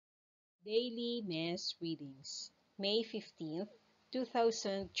Daily Mass Readings, May 15th,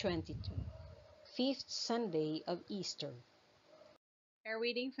 2022, Fifth Sunday of Easter. A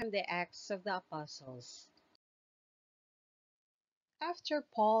reading from the Acts of the Apostles. After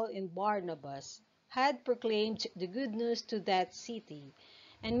Paul and Barnabas had proclaimed the good news to that city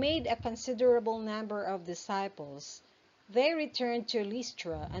and made a considerable number of disciples, they returned to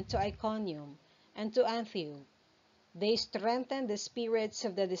Lystra and to Iconium and to Antioch. They strengthened the spirits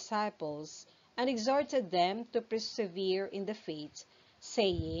of the disciples and exhorted them to persevere in the faith,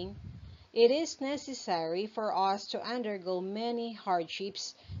 saying, "It is necessary for us to undergo many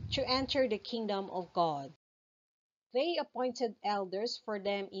hardships to enter the kingdom of God." They appointed elders for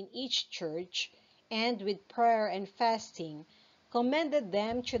them in each church, and with prayer and fasting commended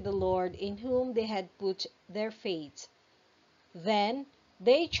them to the Lord in whom they had put their faith. Then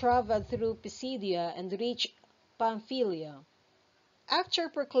they traveled through Pisidia and reached Pamphylia. After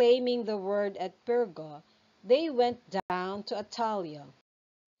proclaiming the word at Perga, they went down to Attalia.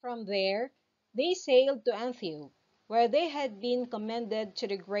 From there, they sailed to Antioch, where they had been commended to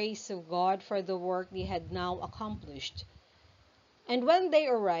the grace of God for the work they had now accomplished. And when they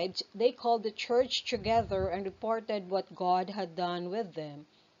arrived, they called the church together and reported what God had done with them,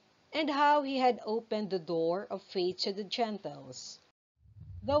 and how he had opened the door of faith to the Gentiles.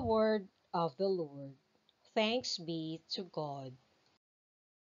 The word of the Lord. Thanks be to God.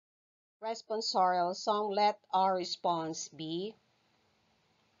 Responsorial song. Let our response be,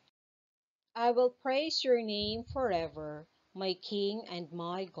 I will praise your name forever, my King and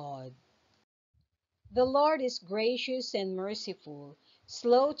my God. The Lord is gracious and merciful,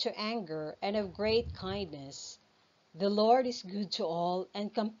 slow to anger, and of great kindness. The Lord is good to all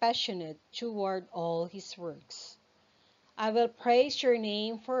and compassionate toward all his works. I will praise your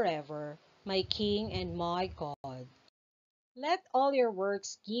name forever, my King and my God. Let all your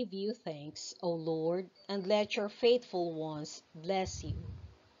works give you thanks, O Lord, and let your faithful ones bless you.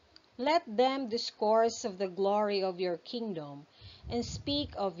 Let them discourse of the glory of your kingdom and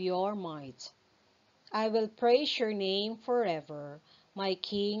speak of your might. I will praise your name forever, my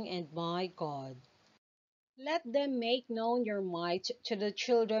King and my God. Let them make known your might to the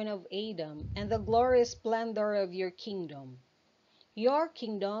children of Adam and the glorious splendor of your kingdom. Your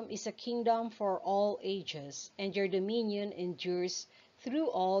kingdom is a kingdom for all ages, and your dominion endures through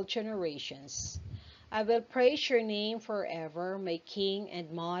all generations. I will praise your name forever, my King and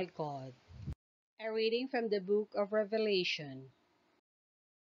my God. A reading from the book of Revelation.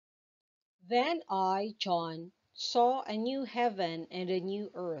 Then I, John, saw a new heaven and a new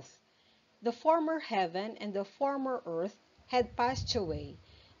earth. The former heaven and the former earth had passed away,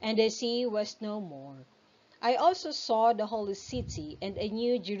 and the sea was no more. I also saw the holy city and a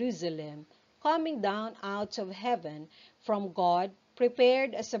new Jerusalem coming down out of heaven from God,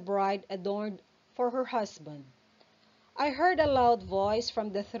 prepared as a bride adorned for her husband. I heard a loud voice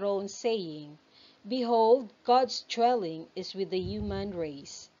from the throne saying, "Behold, God's dwelling is with the human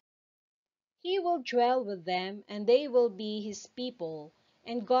race. He will dwell with them, and they will be his people,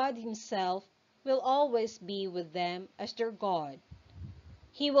 and God himself will always be with them as their God.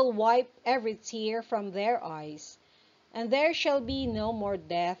 He will wipe every tear from their eyes, and there shall be no more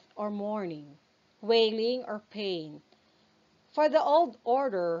death or mourning, wailing or pain, for the old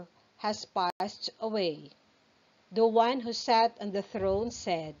order has passed away." The one who sat on the throne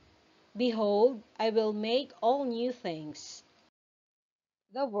said, "Behold, I will make all new things."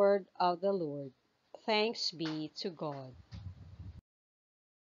 The word of the Lord. Thanks be to God.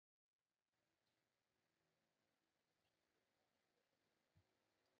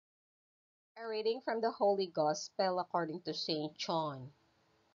 A reading from the Holy Gospel according to St. John.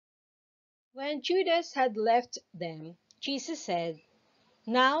 When Judas had left them, Jesus said,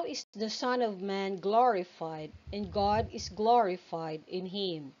 "Now is the Son of Man glorified, and God is glorified in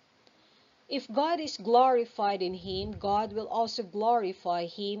him. If God is glorified in him, God will also glorify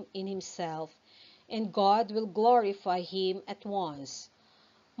him in himself, and God will glorify him at once.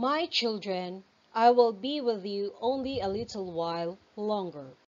 My children, I will be with you only a little while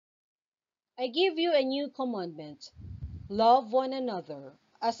longer. I give you a new commandment: love one another,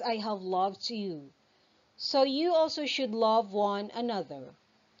 as I have loved you. So you also should love one another.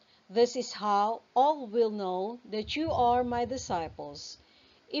 This is how all will know that you are my disciples,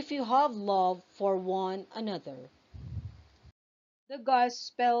 if you have love for one another." The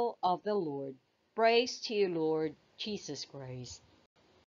Gospel of the Lord. Praise to you, Lord Jesus Christ.